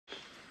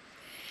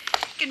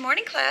Good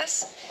morning,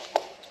 class.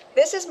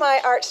 This is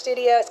my art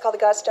studio. It's called the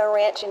Godstone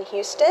Ranch in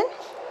Houston.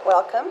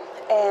 Welcome.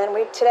 And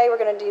today we're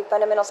going to do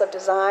fundamentals of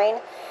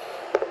design.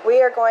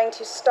 We are going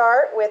to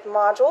start with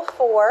module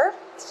 4.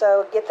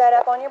 So get that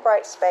up on your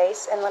bright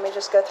space, and let me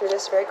just go through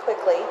this very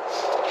quickly.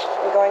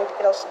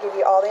 It'll give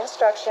you all the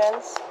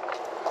instructions.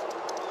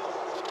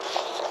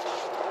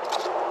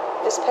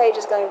 This page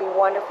is going to be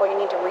wonderful. You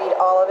need to read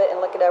all of it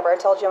and look it over. I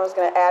told you I was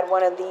going to add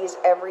one of these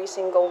every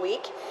single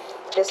week.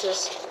 This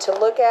is to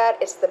look at.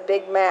 It's the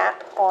big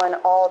map on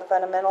all the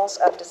fundamentals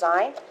of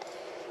design.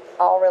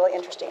 All really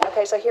interesting.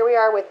 Okay, so here we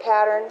are with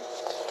pattern.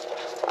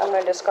 I'm going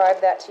to describe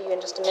that to you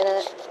in just a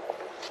minute.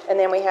 And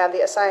then we have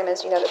the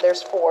assignments. You know that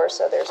there's 4,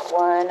 so there's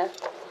 1,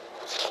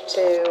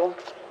 2,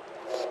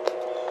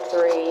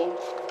 3,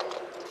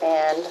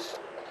 and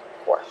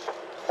 4.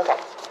 Okay.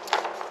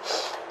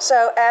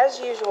 So as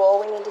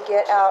usual, we need to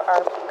get out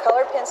our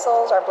colored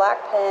pencils, our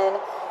black pen,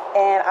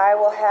 and I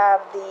will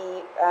have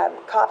the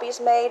copies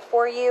made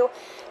for you.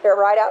 They're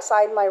right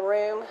outside my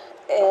room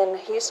in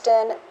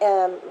Houston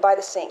by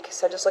the sink.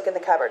 So just look in the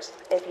cupboards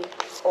if you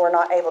were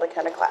not able to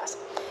come to class.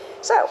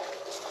 So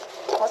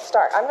let's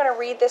start. I'm going to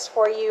read this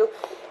for you.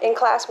 In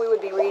class, we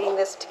would be reading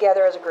this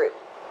together as a group.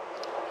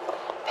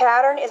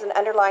 Pattern is an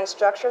underlying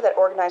structure that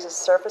organizes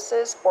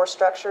surfaces or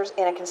structures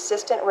in a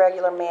consistent,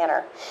 regular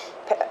manner.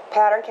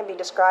 Pattern can be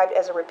described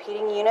as a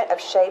repeating unit of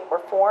shape or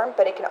form,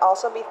 but it can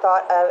also be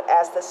thought of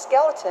as the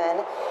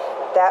skeleton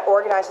that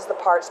organizes the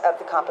parts of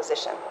the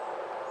composition.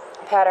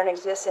 Pattern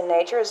exists in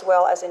nature as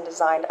well as in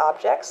designed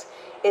objects.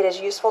 It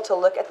is useful to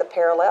look at the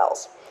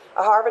parallels.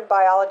 A Harvard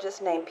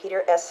biologist named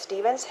Peter S.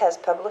 Stevens has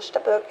published a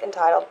book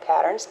entitled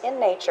Patterns in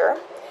Nature,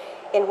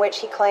 in which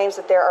he claims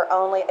that there are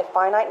only a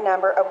finite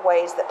number of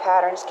ways that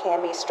patterns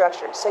can be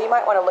structured. So you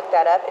might want to look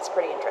that up. It's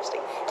pretty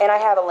interesting. And I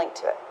have a link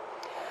to it.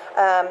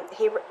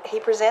 He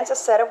presents a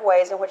set of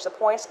ways in which the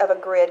points of a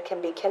grid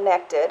can be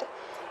connected.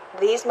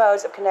 These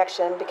modes of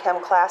connection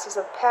become classes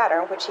of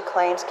pattern, which he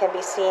claims can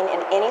be seen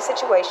in any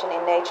situation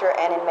in nature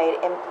and in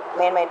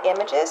man-made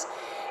images,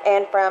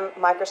 and from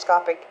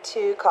microscopic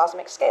to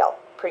cosmic scale.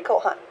 Pretty cool,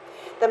 huh?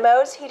 The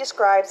modes he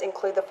describes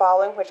include the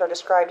following, which are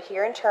described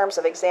here in terms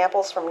of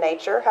examples from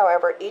nature.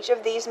 However, each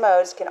of these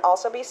modes can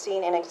also be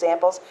seen in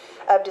examples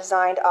of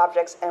designed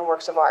objects and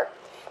works of art.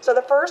 So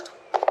the first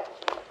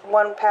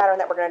one pattern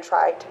that we're going to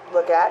try to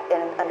look at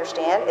and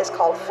understand is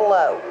called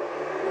flow.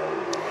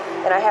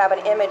 And I have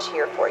an image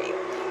here for you.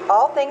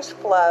 All things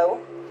flow,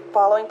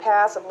 following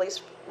paths of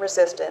least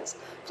resistance.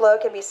 Flow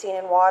can be seen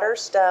in water,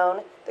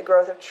 stone, the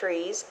growth of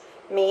trees.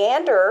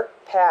 Meander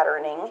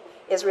patterning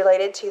is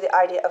related to the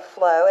idea of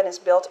flow and is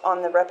built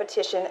on the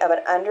repetition of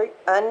an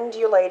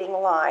undulating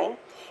line.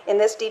 In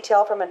this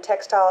detail from a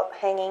textile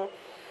hanging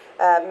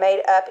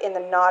made up in the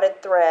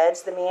knotted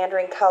threads, the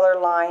meandering color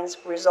lines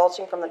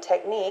resulting from the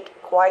technique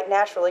quite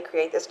naturally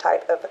create this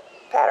type of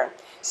pattern.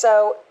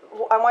 So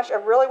I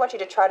really want you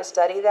to try to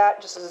study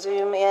that. Just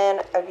zoom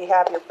in if you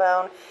have your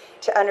phone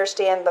to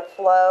understand the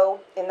flow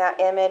in that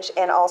image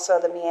and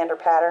also the meander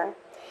pattern.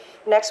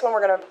 Next one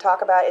we're going to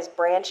talk about is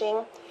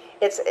branching.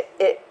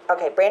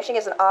 Branching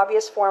is an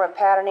obvious form of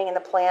patterning in the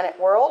plant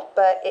world,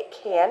 but it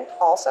can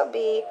also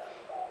be,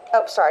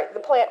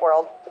 the plant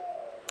world,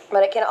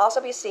 but it can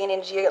also be seen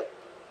in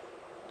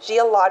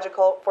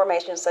geological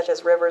formations such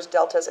as rivers,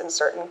 deltas, and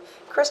certain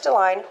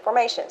crystalline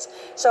formations.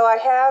 So I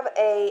have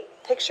a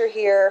picture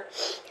here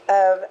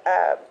of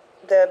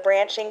the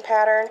branching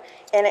pattern,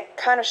 and it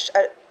kind of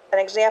an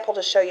example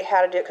to show you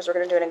how to do it, because we're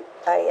going to do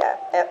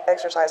an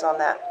exercise on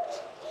that.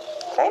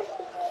 Okay,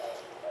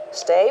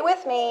 stay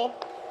with me.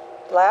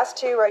 Last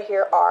two right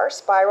here are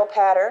spiral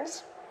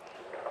patterns,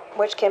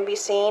 which can be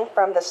seen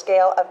from the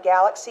scale of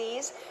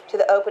galaxies to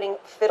the opening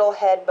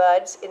fiddlehead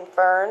buds in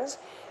ferns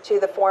to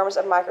the forms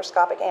of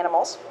microscopic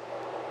animals.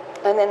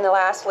 And then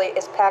lastly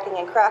is packing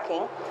and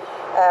cracking.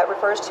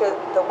 Refers to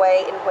the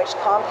way in which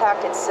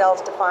compacted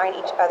cells define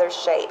each other's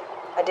shape.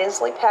 A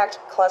densely packed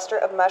cluster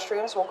of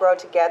mushrooms will grow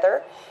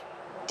together,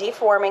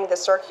 deforming the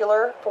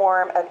circular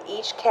form of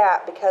each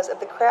cap because of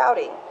the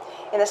crowding.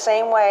 In the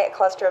same way, a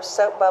cluster of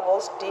soap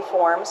bubbles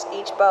deforms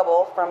each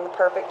bubble from the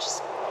perfect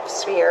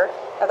sphere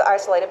of the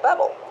isolated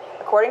bubble.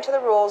 According to the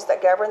rules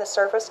that govern the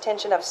surface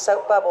tension of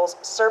soap bubbles,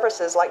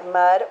 surfaces like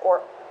mud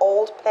or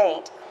old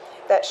paint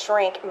that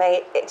shrink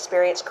may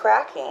experience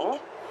cracking.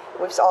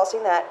 We've all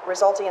seen that,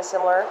 resulting in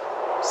similar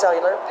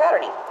cellular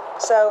patterning.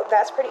 So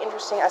that's pretty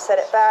interesting. I said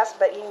it fast,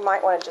 but you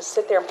might want to just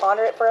sit there and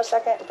ponder it for a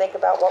second and think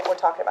about what we're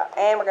talking about.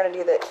 And we're going to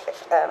do the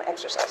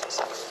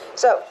exercises.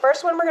 So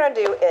first one we're going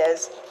to do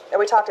is, that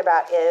we talked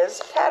about,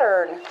 is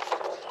pattern.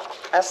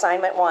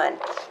 Assignment 1.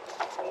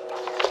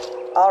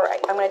 All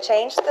right, I'm going to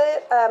change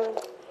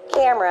the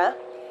camera.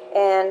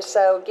 And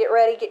so get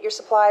ready, get your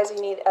supplies. You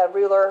need a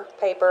ruler,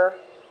 paper,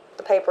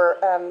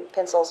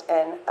 pencils,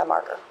 and a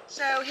marker.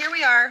 So here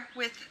we are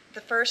with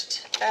the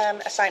first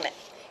assignment.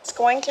 It's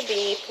going to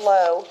be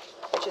flow,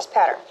 which is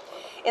pattern.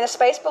 In the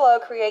space below,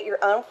 create your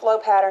own flow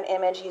pattern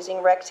image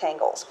using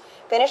rectangles.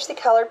 Finish the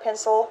colored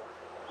pencil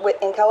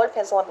in colored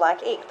pencil and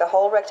black ink. The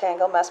whole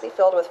rectangle must be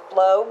filled with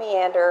flow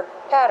meander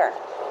pattern.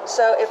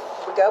 So if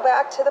we go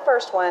back to the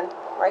first one,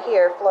 right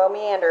here, flow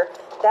meander,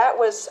 that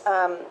was,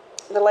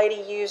 the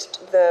lady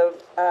used the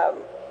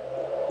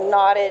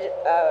knotted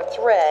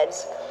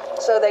threads.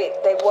 So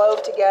they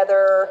wove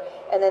together,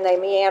 and then they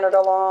meandered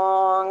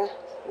along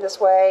this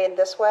way and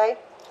this way.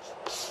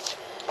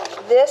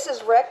 This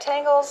is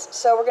rectangles,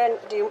 so we're going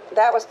to do,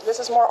 this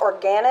is more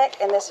organic,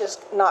 and this is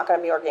not going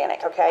to be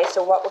organic, okay?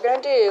 So what we're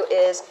going to do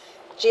is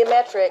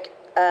geometric.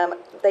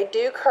 They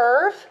do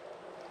curve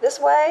this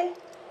way,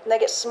 and they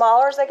get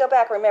smaller as they go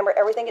back. Remember,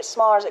 everything gets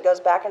smaller as it goes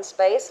back in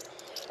space,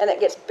 and it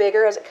gets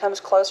bigger as it comes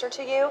closer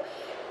to you.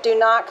 Do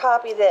not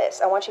copy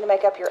this. I want you to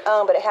make up your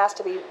own, but it has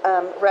to be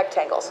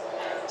rectangles.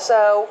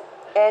 So,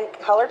 and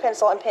colored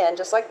pencil and pen,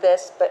 just like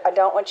this, but I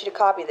don't want you to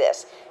copy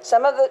this.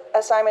 Some of the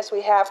assignments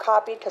we have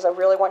copied because I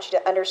really want you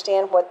to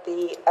understand what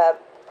the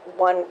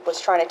one was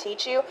trying to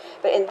teach you.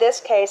 But in this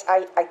case,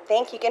 I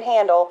think you can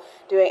handle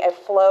doing a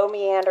flow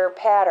meander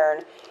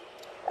pattern,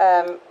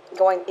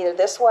 going either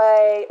this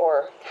way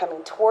or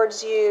coming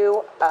towards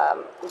you,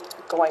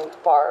 going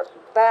far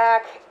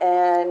back.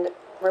 And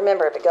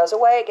remember, if it goes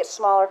away, it gets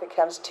smaller. If it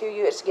comes to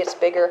you, it gets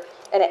bigger.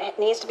 And it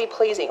needs to be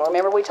pleasing.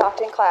 Remember, we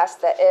talked in class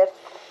that if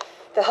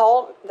the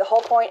whole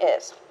point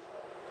is,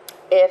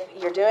 if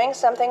you're doing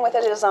something with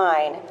a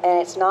design and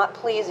it's not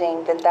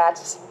pleasing, then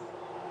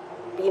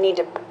you need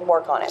to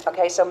work on it.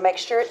 Okay, so make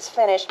sure it's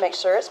finished, make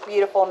sure it's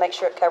beautiful, make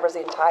sure it covers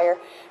the entire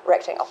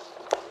rectangle,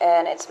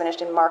 and it's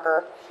finished in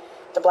marker,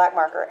 the black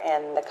marker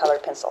and the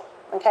colored pencil.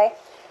 Okay.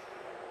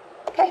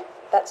 Okay,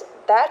 that's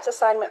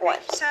assignment 1.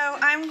 So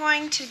I'm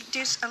going to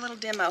do a little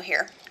demo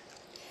here.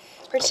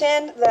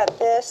 Pretend that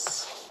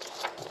this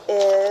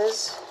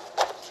is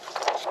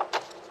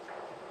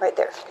right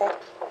there, okay?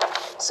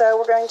 So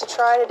we're going to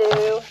try to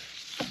do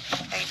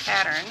a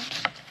pattern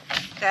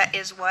that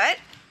is what?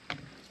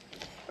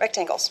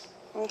 Rectangles,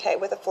 okay,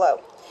 with a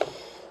flow.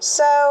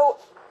 So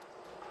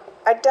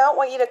I don't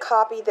want you to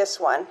copy this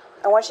one.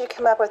 I want you to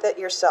come up with it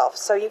yourself.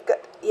 So you've got,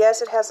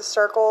 yes, it has the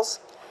circles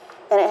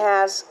and it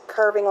has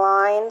curving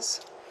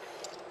lines.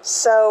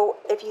 So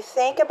if you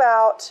think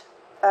about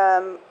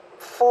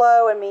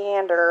flow and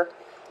meander,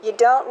 you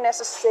don't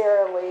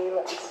necessarily,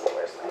 let me see,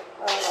 where's my,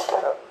 I don't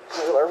have a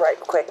ruler right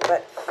quick,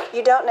 but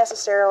you don't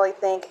necessarily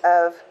think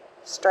of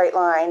straight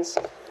lines.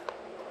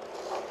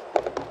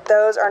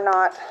 Those are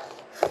not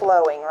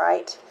flowing,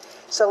 right?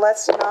 So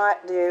let's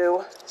not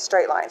do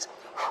straight lines.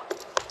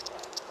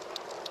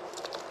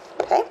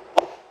 Okay,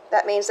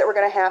 that means that we're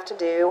going to have to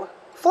do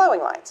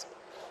flowing lines.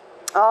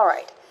 All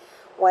right,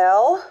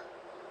 well,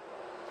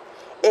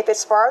 if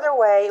it's farther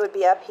away, it would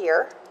be up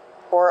here,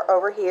 or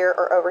over here,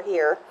 or over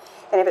here.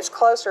 And if it's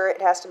closer, it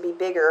has to be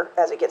bigger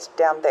as it gets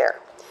down there.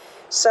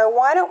 So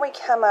why don't we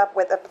come up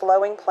with a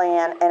flowing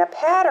plan, and a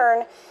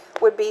pattern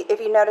would be, if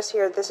you notice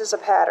here, this is a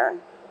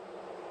pattern.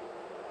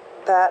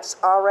 That's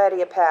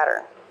already a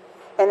pattern.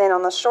 And then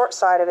on the short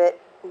side of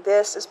it,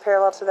 this is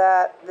parallel to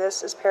that,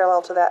 this is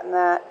parallel to that and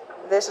that,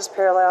 this is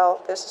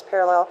parallel, this is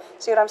parallel.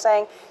 See what I'm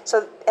saying?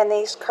 So, and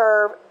these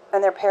curve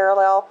and they're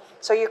parallel.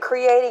 So you're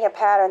creating a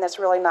pattern that's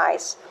really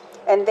nice.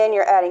 And then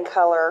you're adding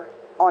color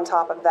on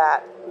top of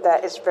that.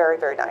 That is very,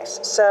 very nice.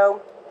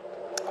 So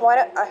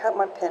I hope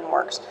my pen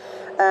works.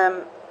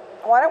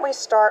 Why don't we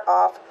start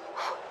off,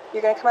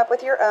 you're going to come up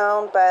with your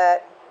own,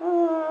 but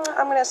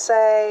I'm going to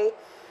say,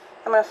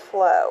 I'm going to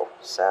flow.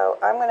 So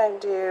I'm going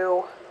to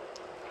do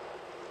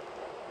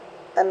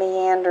a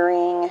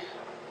meandering,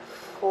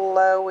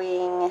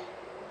 flowing.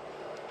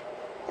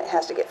 It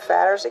has to get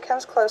fatter as it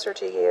comes closer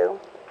to you.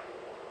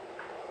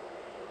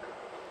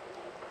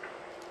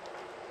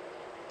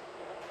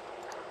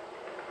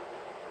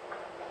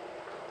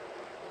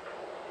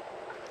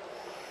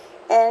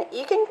 And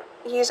you can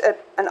use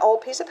an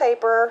old piece of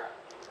paper,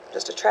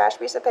 just a trash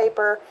piece of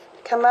paper,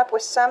 to come up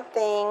with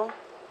something,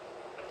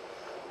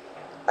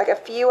 like a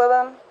few of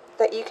them,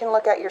 that you can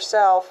look at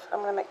yourself. I'm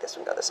going to make this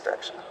one go this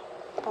direction.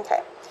 Okay.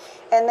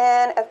 And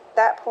then at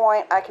that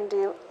point, I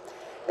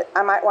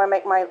might want to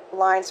make my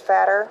lines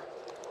fatter,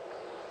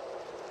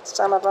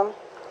 some of them.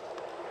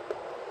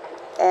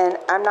 And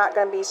I'm not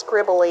going to be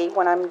scribbly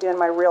when I'm doing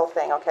my real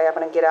thing, okay? I'm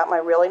going to get out my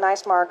really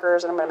nice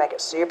markers, and I'm going to make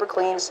it super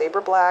clean,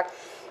 super black,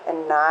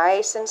 and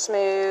nice and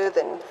smooth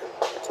and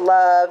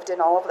loved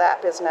and all of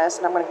that business.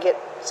 And I'm going to get,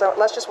 so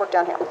let's just work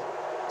down here.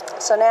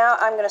 So now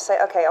I'm going to say,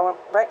 okay, I want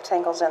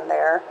rectangles in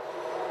there.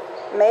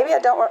 Maybe I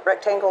don't want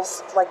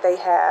rectangles like they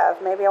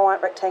have. Maybe I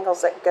want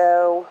rectangles that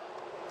go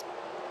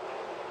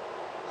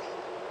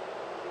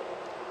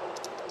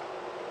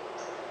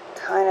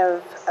kind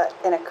of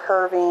in a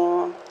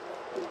curving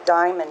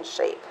diamond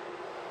shape.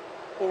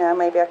 You know,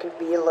 maybe I could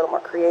be a little more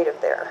creative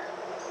there.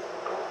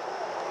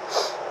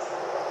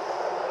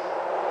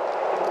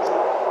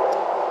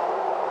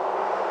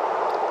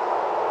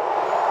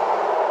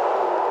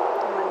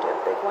 I'm going to do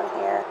a big one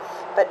here.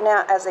 But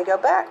now as they go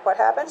back, what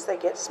happens? They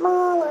get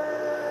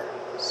smaller.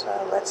 So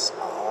let's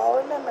all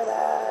remember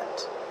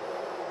that.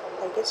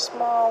 They get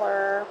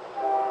smaller.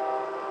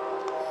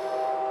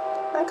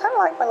 I kind of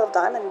like my little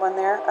diamond one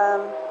there.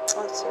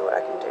 Let's see what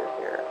I can do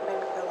here.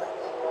 Maybe go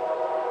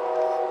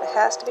like, it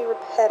has to be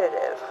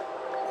repetitive.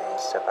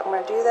 So if I'm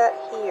going to do that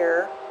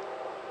here,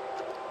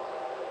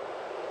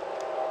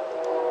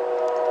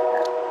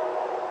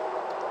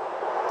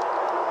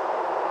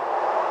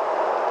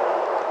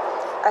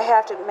 I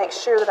have to make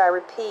sure that I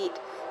repeat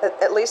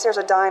that at least there's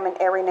a diamond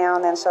every now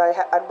and then, so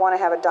I'd want to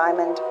have a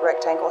diamond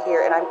rectangle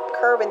here, and I'm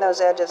curving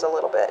those edges a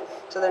little bit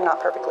so they're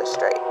not perfectly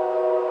straight,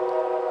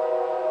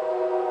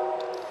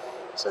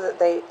 so that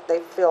they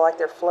feel like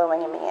they're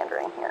flowing and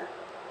meandering here.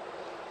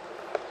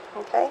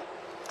 Okay,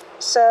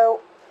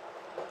 so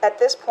at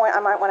this point I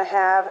might want to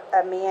have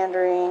a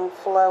meandering,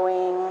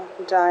 flowing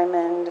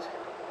diamond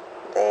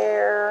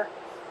there.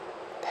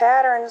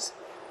 Patterns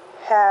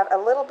have a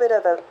little bit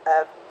of a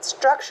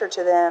structure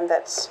to them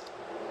that's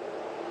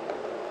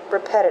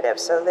repetitive.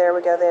 So there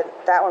we go, then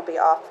that would be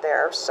off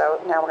there.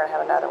 So now we're going to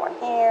have another one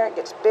here. It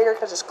gets bigger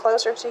because it's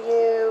closer to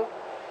you.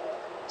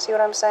 See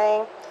what I'm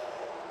saying?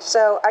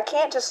 So I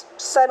can't just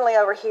suddenly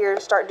over here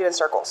start doing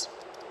circles.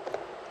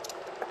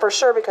 For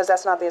sure, because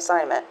that's not the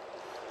assignment.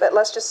 But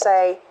let's just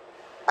say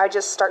I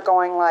just start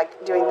going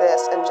like doing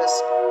this and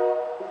just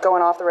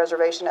going off the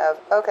reservation of,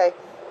 okay,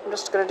 I'm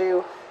just going to do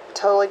a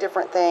totally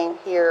different thing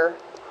here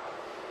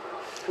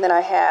than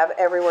I have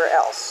everywhere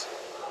else.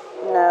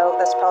 No,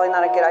 that's probably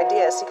not a good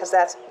idea, see, because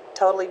that's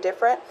totally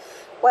different.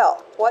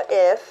 Well, what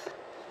if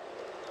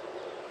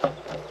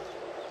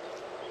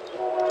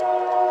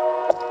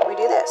we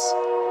do this?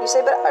 You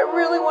say, but I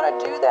really want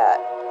to do that.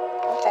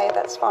 Okay,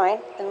 that's fine.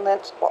 And then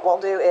what we'll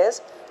do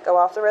is go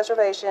off the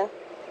reservation,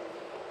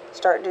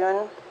 start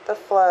doing the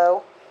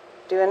flow,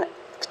 doing a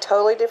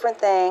totally different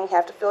thing. You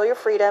have to feel your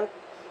freedom.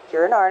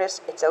 You're an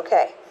artist. It's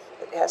okay.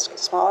 It has to get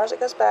smaller as it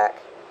goes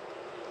back.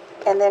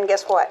 And then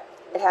guess what?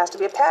 It has to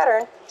be a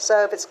pattern.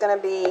 So if it's going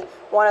to be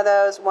one of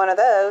those,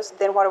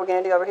 then what are we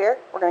going to do over here?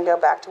 We're going to go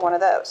back to one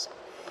of those.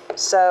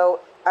 So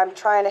I'm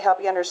trying to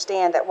help you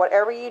understand that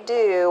whatever you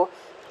do,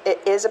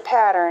 it is a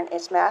pattern.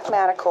 It's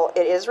mathematical.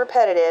 It is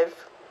repetitive.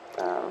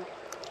 I'm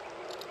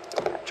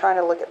trying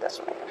to look at this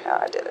one, how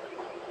I did it.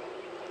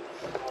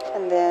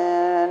 And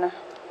then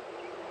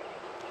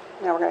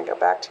now we're going to go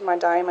back to my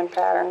diamond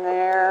pattern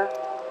there,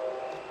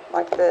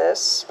 like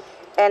this.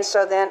 And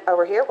so then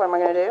over here, what am I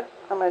going to do?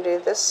 I'm going to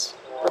do this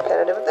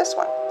repetitive of this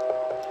one.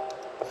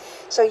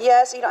 So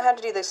yes, you don't have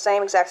to do the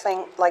same exact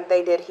thing like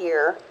they did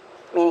here,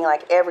 meaning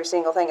like every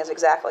single thing is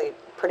exactly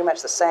pretty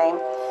much the same.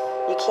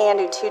 You can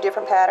do 2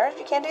 different patterns.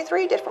 You can do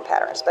 3 different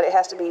patterns, but it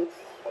has to be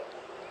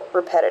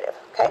repetitive,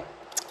 okay?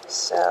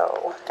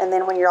 So, and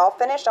then when you're all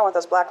finished, I want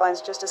those black lines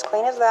just as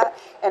clean as that,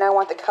 and I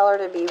want the color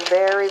to be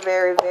very,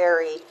 very,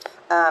 very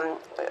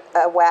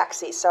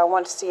waxy. So I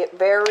want to see it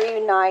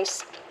very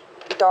nice,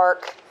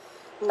 dark,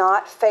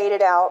 not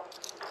faded out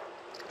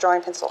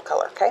drawing pencil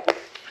color, okay?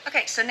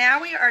 Okay, so now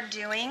we are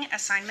doing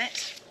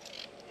assignment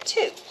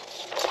 2.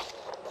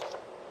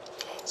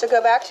 So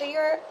go back to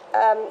your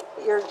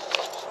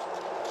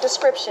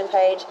description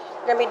page.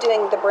 We're going to be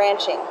doing the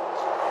branching.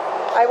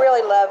 I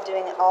really love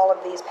doing all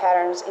of these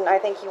patterns, and I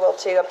think you will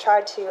too. I've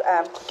tried to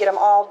get them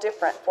all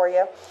different for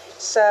you.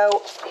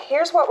 So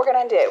here's what we're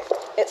going to do.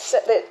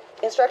 The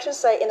instructions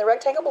say, in the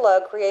rectangle below,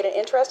 create an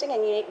interesting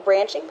and unique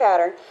branching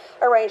pattern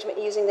arrangement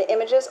using the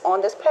images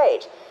on this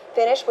page.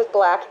 Finish with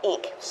black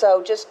ink.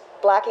 So just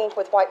black ink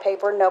with white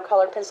paper, no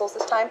colored pencils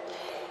this time.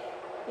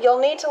 You'll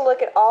need to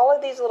look at all of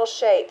these little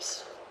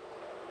shapes,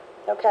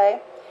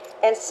 okay?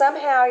 And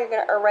somehow you're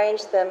going to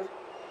arrange them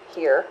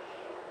here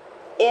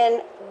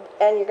and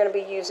you're going to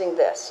be using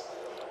this.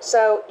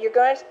 So you're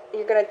going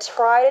to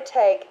try to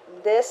take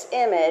this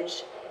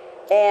image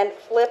and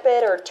flip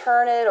it or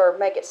turn it or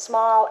make it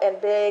small and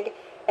big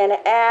and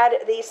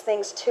add these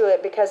things to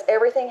it, because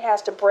everything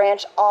has to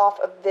branch off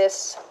of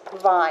this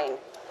vine.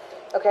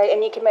 Okay,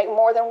 and you can make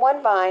more than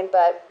one vine,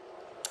 but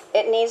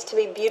it needs to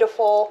be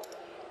beautiful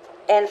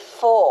and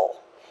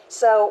full.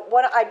 So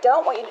what I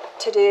don't want you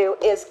to do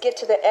is get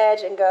to the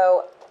edge and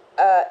go,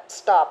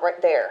 stop right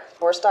there,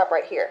 or stop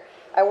right here.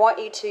 I want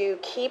you to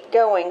keep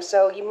going.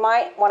 So you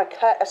might want to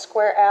cut a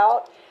square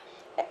out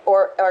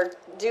or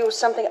do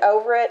something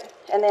over it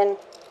and then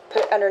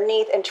put it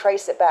underneath and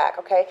trace it back,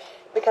 okay?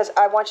 Because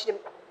I want you to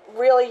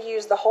really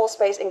use the whole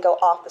space and go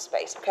off the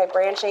space, okay?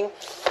 Branching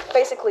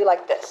basically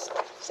like this.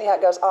 See how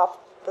it goes off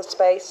the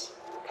space?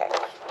 Okay,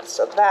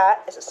 so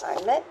that is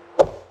assignment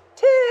 2.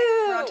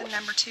 We're on to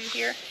number 2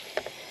 here.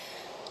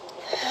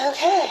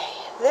 Okay,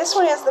 this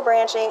one is the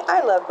branching.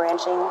 I love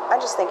branching. I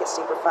just think it's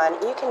super fun.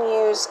 You can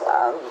use,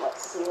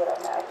 let's see what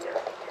I have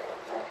here.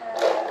 I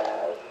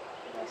have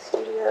in my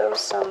studio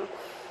some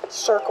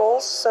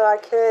circles, so I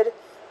could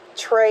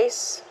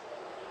trace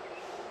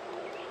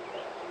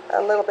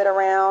a little bit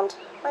around.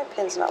 My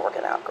pen's not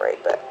working out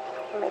great, but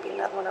maybe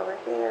another one over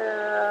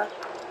here.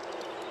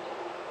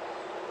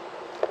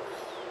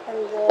 And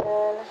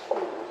then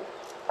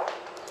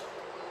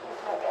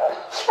I have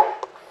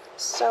a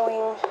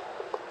sewing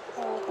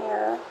thing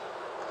here.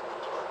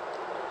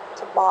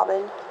 It's a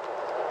bobbin.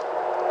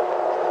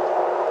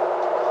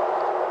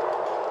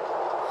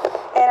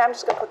 And I'm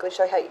just going to quickly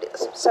show you how you do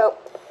this. So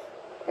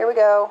here we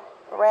go.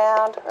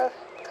 Around. Oh,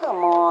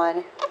 come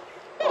on.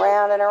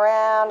 Round and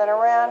around and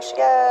around she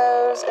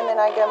goes, and then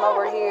I come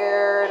over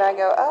here and I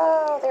go,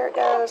 oh, there it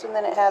goes, and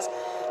then it has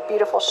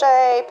beautiful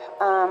shape.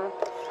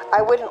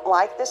 I wouldn't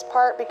like this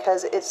part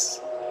because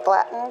it's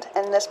flattened,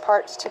 and this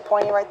part's too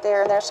pointy right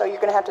there and there, so you're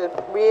going to have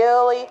to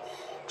really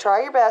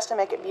try your best to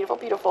make it beautiful,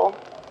 beautiful.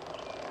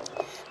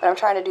 But I'm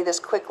trying to do this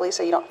quickly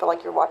so you don't feel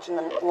like you're watching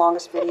the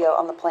longest video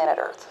on the planet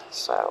Earth.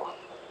 So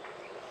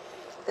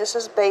this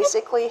is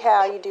basically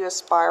how you do a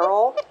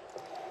spiral.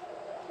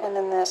 And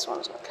then this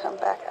one's going to come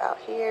back out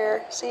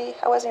here. See,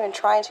 I wasn't even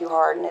trying too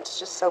hard, and it's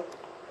just so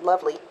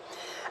lovely.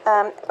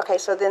 Okay,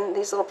 so then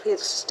these little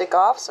pieces stick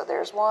off. So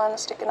there's one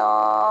sticking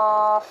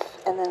off,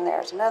 and then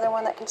there's another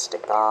one that can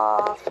stick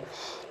off.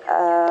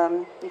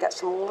 You got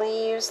some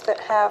leaves that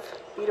have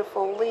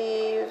beautiful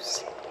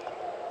leaves.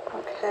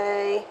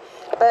 Okay,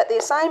 but the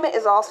assignment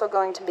is also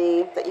going to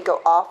be that you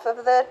go off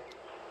of the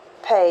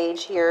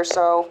page here.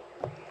 So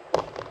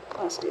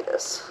let's do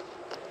this.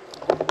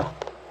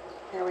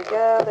 Here we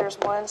go. There's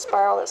one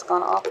spiral that's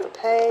gone off the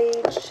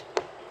page.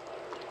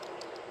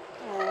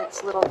 And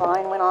its little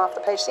vine went off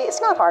the page. See,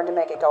 it's not hard to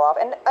make it go off.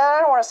 And I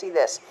don't want to see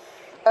this.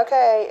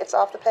 Okay, it's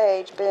off the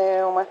page.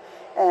 Boom.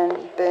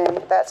 And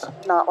boom. That's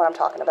not what I'm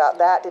talking about.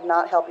 That did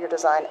not help your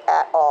design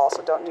at all,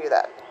 so don't do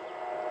that.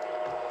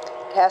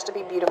 It has to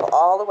be beautiful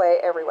all the way,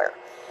 everywhere.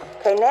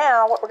 Okay,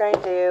 now what we're going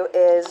to do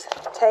is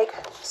take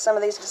some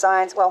of these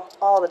designs, well,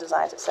 all the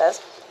designs it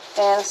says.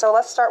 And so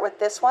let's start with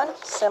this one.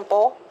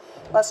 Simple.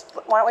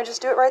 Why don't we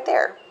just do it right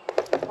there?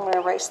 I'm going to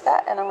erase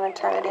that, and I'm going to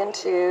turn it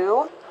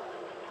into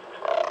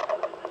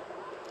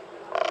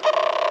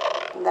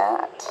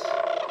that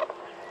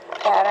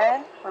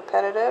pattern,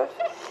 repetitive,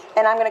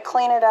 and I'm going to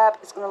clean it up.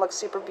 It's going to look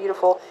super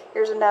beautiful.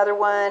 Here's another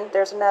one.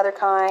 There's another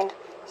kind.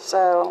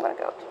 So I'm going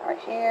to go right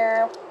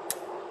here.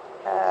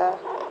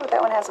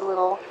 That one has a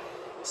little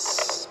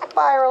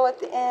spiral at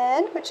the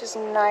end, which is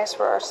nice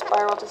for our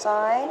spiral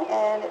design,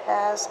 and it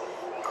has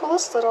the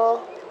coolest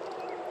little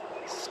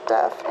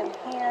stuff in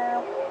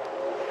here.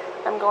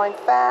 I'm going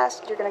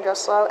fast, you're going to go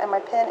slow, and my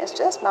pen is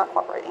just not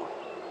cooperating.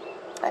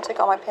 I took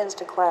all my pens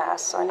to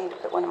class, so I need to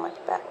put one in my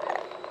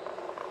backpack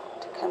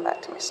to come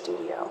back to my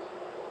studio.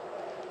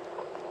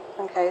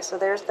 Okay, so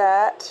there's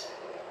that.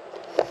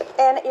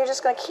 And you're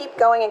just going to keep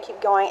going,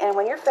 and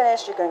when you're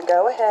finished, you're going to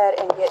go ahead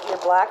and get your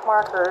black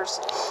markers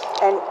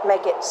and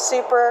make it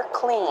super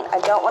clean.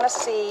 I don't want to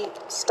see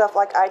stuff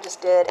like I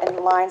just did and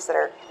lines that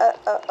are,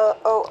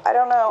 I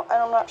don't know,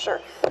 I'm not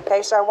sure.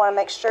 Okay, so I want to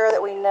make sure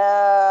that we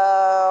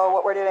know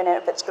what we're doing, and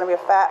if it's going to be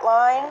a fat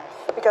line,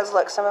 because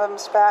look, some of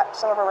them's fat,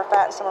 some of them are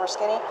fat, and some of them are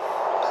skinny.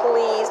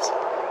 Please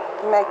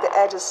make the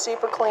edges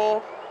super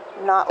clean,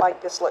 not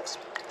like this looks.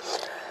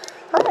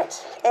 All right,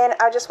 and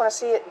I just want to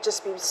see it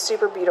just be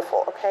super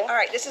beautiful, okay? All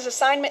right, this is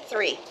assignment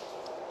 3.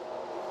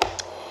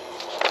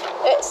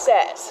 It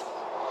says,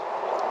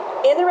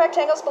 in the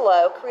rectangles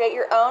below, create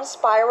your own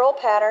spiral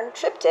pattern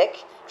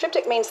triptych.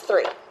 Triptych means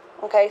 3,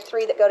 okay?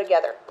 3 that go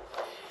together.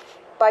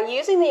 By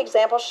using the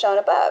examples shown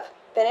above,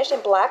 finish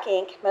in black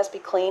ink must be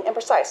clean and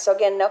precise. So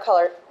again, no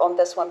color on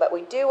this one, but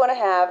we do want to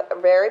have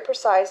very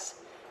precise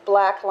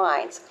black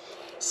lines.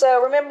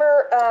 So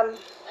remember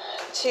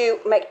to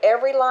make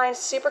every line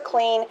super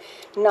clean,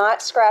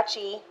 not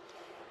scratchy,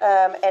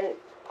 and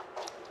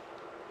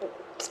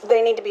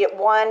they need to be at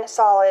one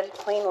solid,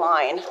 clean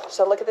line.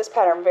 So look at this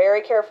pattern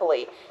very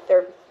carefully.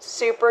 They're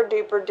super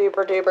duper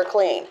duper duper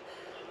clean.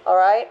 All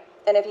right?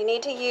 And if you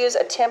need to use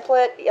a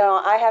template, you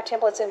know, I have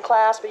templates in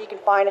class, but you can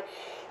find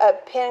a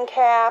pen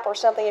cap or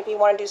something if you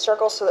want to do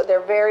circles so that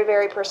they're very,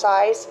 very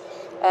precise.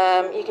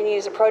 You can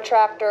use a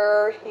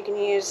protractor, you can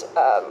use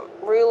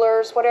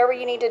rulers, whatever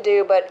you need to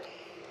do, but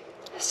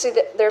see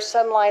that there's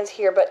some lines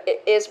here, but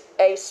it is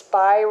a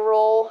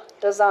spiral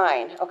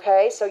design,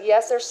 okay? So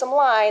yes, there's some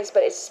lines,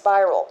 but it's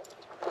spiral.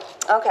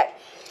 Okay,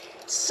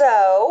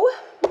 so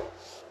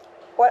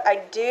what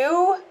I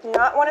do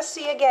not want to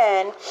see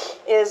again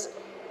is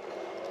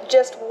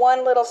just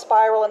one little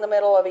spiral in the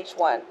middle of each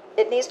one.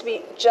 It needs to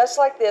be just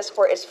like this,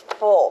 where it's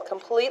full,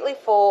 completely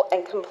full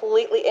and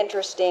completely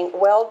interesting,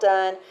 well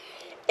done.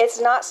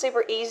 It's not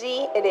super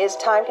easy. It is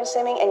time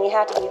consuming, and you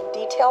have to be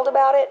detailed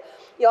about it.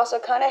 You also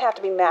kind of have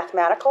to be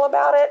mathematical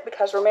about it,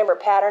 because remember,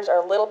 patterns are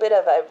a little bit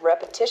of a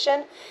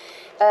repetition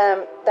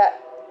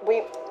that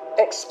we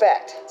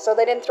expect. So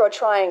they didn't throw a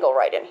triangle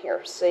right in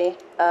here, see?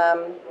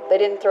 They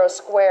didn't throw a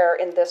square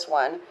in this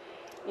one.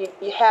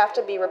 You have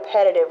to be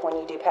repetitive when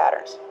you do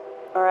patterns.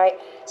 All right,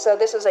 so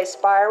this is a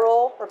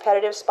spiral,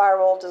 repetitive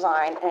spiral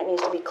design, and it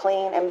needs to be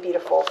clean and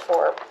beautiful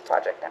for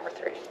project number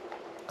 3.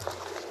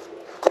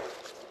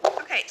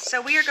 Okay, so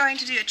we are going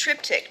to do a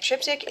triptych.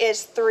 Triptych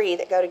is 3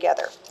 that go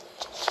together.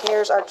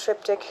 Here's our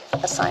triptych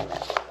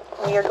assignment.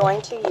 We are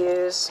going to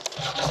use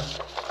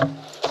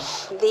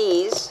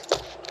these,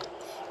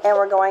 and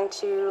we're going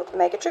to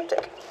make a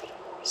triptych.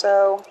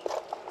 So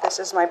this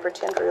is my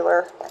pretend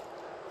ruler,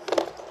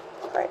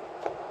 right,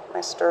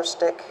 my stir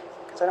stick,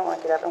 because I don't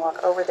want to get up and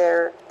walk over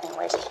there and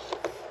waste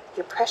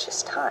your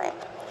precious time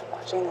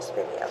watching this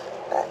video.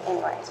 But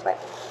anyway, it's my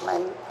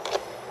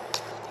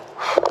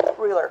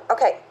ruler.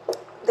 Okay,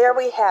 there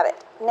we have it.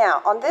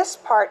 Now, on this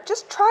part,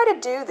 just try to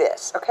do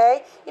this,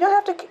 okay? You don't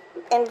have to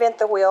invent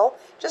the wheel.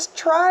 Just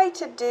try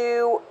to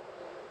do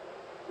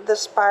the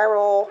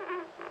spiral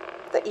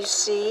that you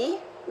see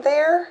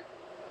there.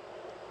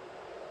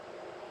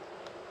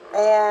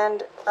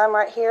 And I'm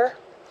right here,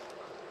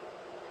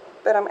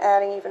 but I'm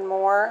adding even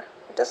more.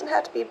 It doesn't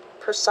have to be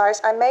precise.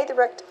 I made the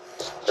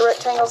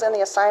rectangles in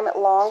the assignment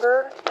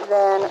longer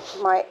than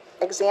my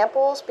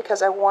examples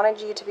because I wanted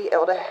you to be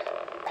able to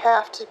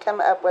have to come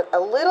up with a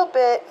little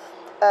bit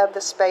of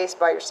the space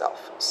by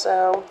yourself.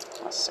 So,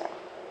 let's see.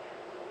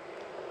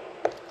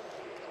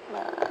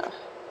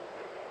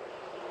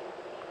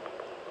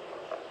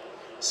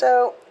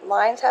 So,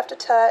 lines have to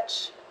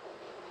touch.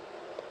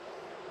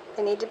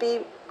 They need to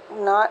be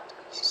not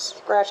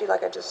scratchy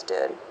like I just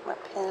did. My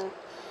pen.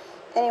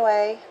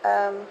 Anyway,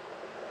 and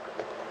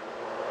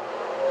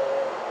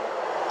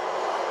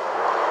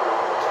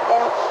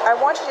I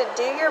want you to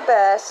do your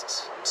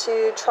best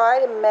to try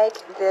to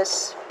make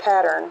this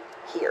pattern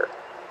here.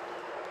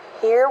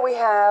 Here we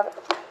have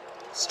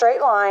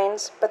straight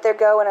lines, but they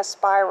go in a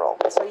spiral.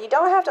 So you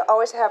don't have to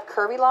always have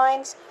curvy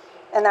lines,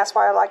 and that's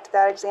why I liked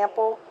that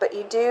example, but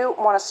you do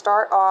want to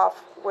start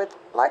off with,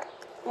 like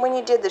when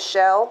you did the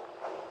shell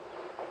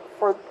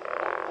for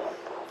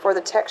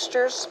the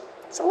textures,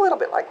 it's a little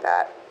bit like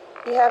that.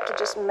 You have to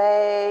just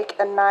make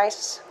a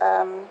nice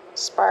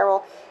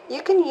spiral.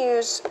 You can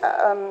use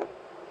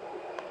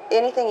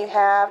anything you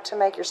have to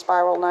make your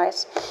spiral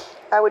nice.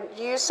 I would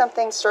use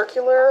something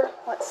circular.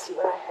 Let's see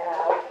what I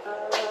have.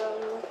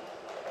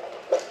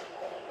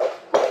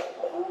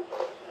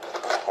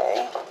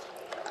 Okay.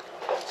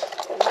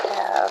 We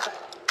have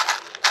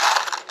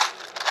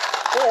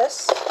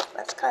this.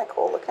 That's kind of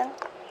cool looking.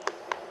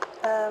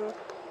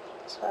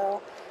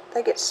 So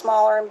they get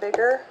smaller and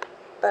bigger,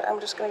 but I'm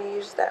just going to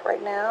use that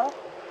right now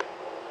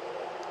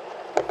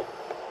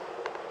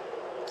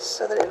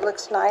so that it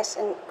looks nice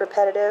and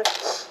repetitive.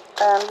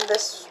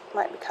 This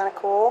might be kind of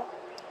cool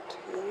to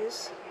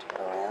use to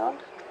go around.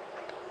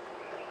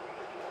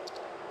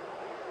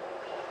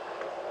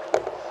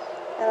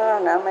 And I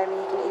don't know, maybe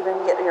you can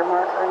even get your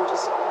marker and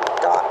just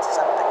dot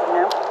something, you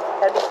know?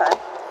 That'd be fun.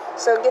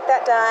 So get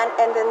that done,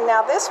 and then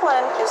now this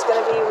one is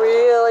going to be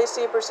really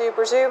super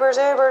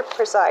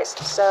precise.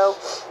 So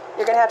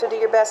you're going to have to do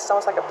your best. It's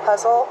almost like a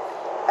puzzle,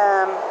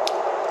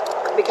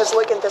 because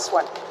look at this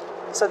one.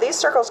 So these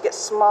circles get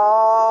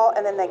small,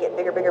 and then they get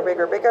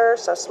bigger.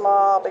 So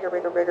small, bigger,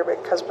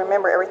 because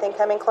remember, everything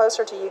coming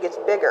closer to you gets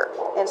bigger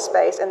in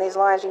space, and these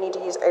lines you need to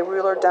use a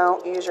ruler.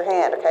 Don't use your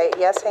hand, okay?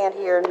 Yes, hand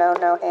here,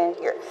 no hand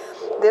here.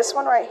 This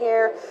one right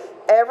here,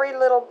 every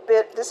little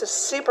bit, this is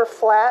super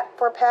flat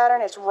for a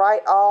pattern. It's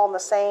right all in the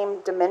same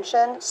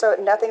dimension, so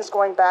nothing's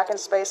going back in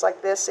space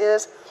like this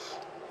is.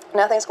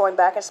 Nothing's going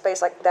back in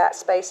space like that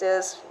space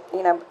is,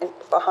 you know,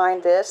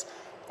 behind this.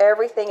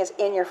 Everything is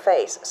in your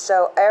face,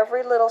 so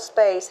every little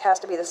space has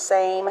to be the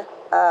same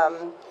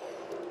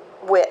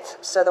width.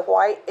 So the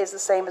white is the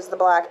same as the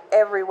black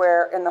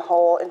everywhere in the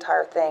whole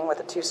entire thing with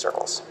the two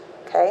circles,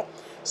 okay?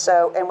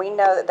 So, and we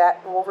know that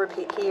that will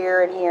repeat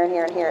here and here and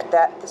here and here.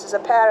 That this is a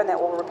pattern that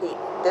will repeat.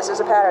 This is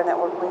a pattern that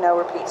we know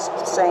repeats.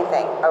 The same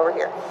thing over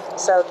here.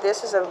 So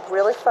this is a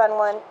really fun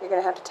one. You're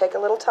going to have to take a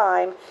little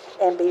time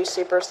and be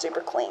super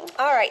clean.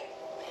 All right,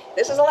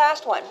 this is the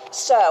last one.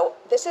 So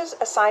this is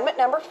assignment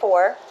number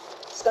 4.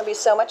 It's going to be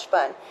so much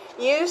fun.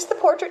 Use the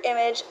portrait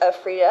image of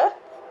Frida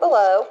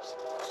below.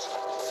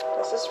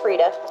 This is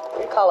Frida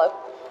Kahlo,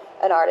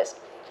 an artist.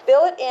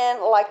 Fill it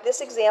in like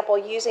this example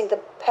using the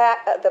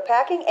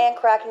packing and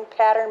cracking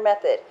pattern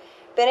method.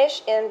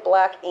 Finish in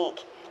black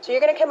ink. So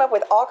you're going to come up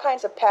with all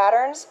kinds of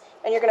patterns,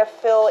 and you're going to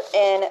fill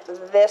in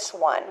this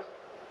one.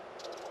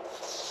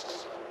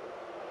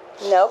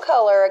 No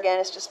color, again,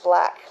 it's just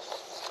black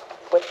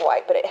with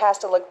white, but it has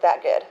to look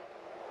that good.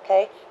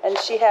 Okay? And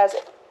she has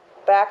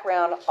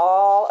background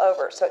all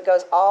over, so it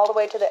goes all the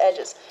way to the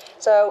edges.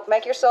 So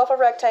make yourself a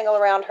rectangle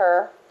around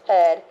her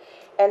head,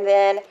 and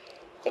then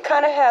it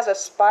kind of has a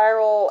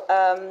spiral,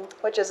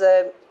 which is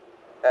a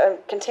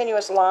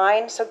continuous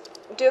line. So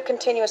do a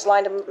continuous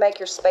line to make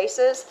your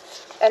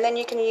spaces, and then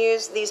you can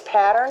use these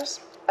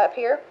patterns up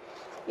here.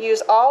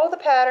 Use all of the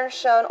patterns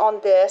shown on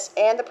this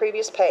and the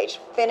previous page.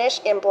 Finish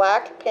in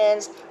black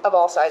pens of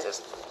all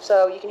sizes.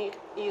 So you can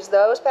use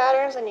those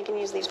patterns, and you can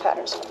use these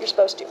patterns. You're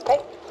supposed to, okay?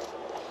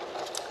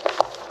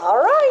 All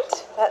right,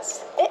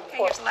 that's it. Okay,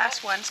 here's the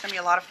last one. It's going to be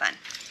a lot of fun.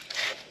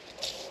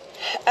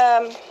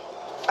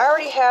 I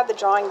already have the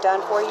drawing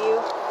done for you,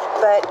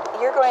 but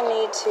you're going to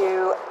need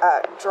to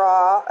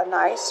draw a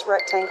nice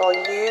rectangle.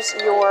 Use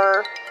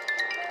your,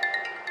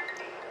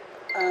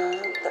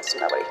 that's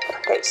nobody.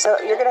 Okay, so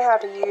you're going to have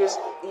to use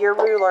your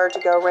ruler to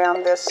go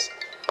around this,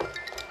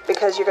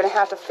 because you're going to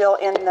have to fill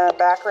in the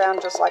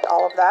background just like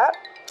all of that.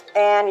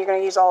 And you're going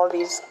to use all of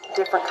these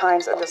different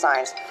kinds of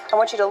designs. I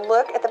want you to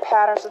look at the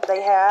patterns that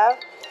they have,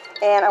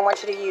 and I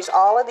want you to use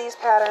all of these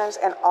patterns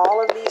and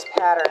all of these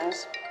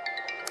patterns.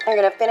 You're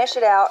going to finish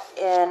it out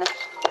in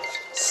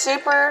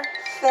super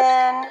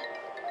thin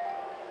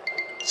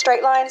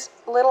straight lines,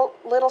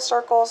 little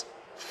circles,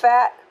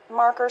 fat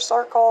marker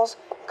circles,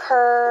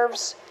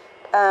 curves,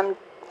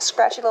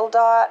 scratchy little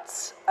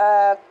dots,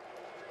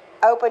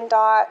 open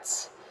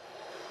dots.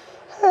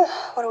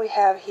 What do we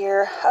have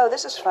here? Oh,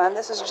 this is fun.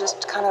 This is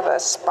just kind of a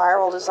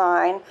spiral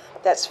design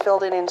that's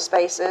filled in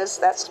spaces.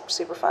 That's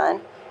super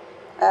fun.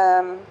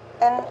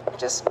 And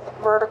just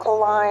vertical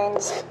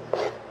lines,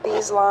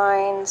 these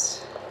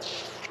lines,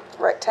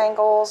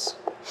 rectangles,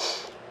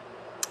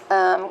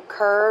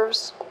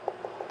 curves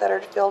that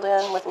are filled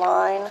in with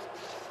line,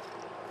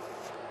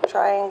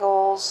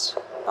 triangles,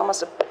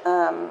 almost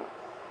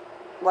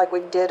like we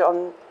did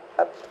on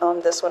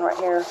this one right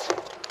here.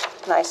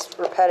 Nice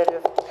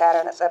repetitive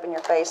pattern that's up in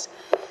your face.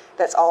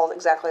 That's all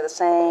exactly the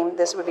same.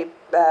 This would be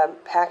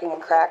packing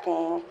and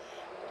cracking.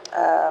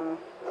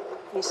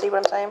 You see what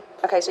I'm saying?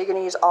 Okay, so you're going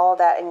to use all of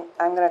that, and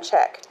I'm going to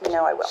check. You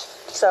know I will.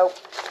 So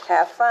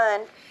have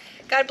fun.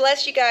 God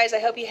bless you guys. I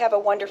hope you have a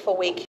wonderful week.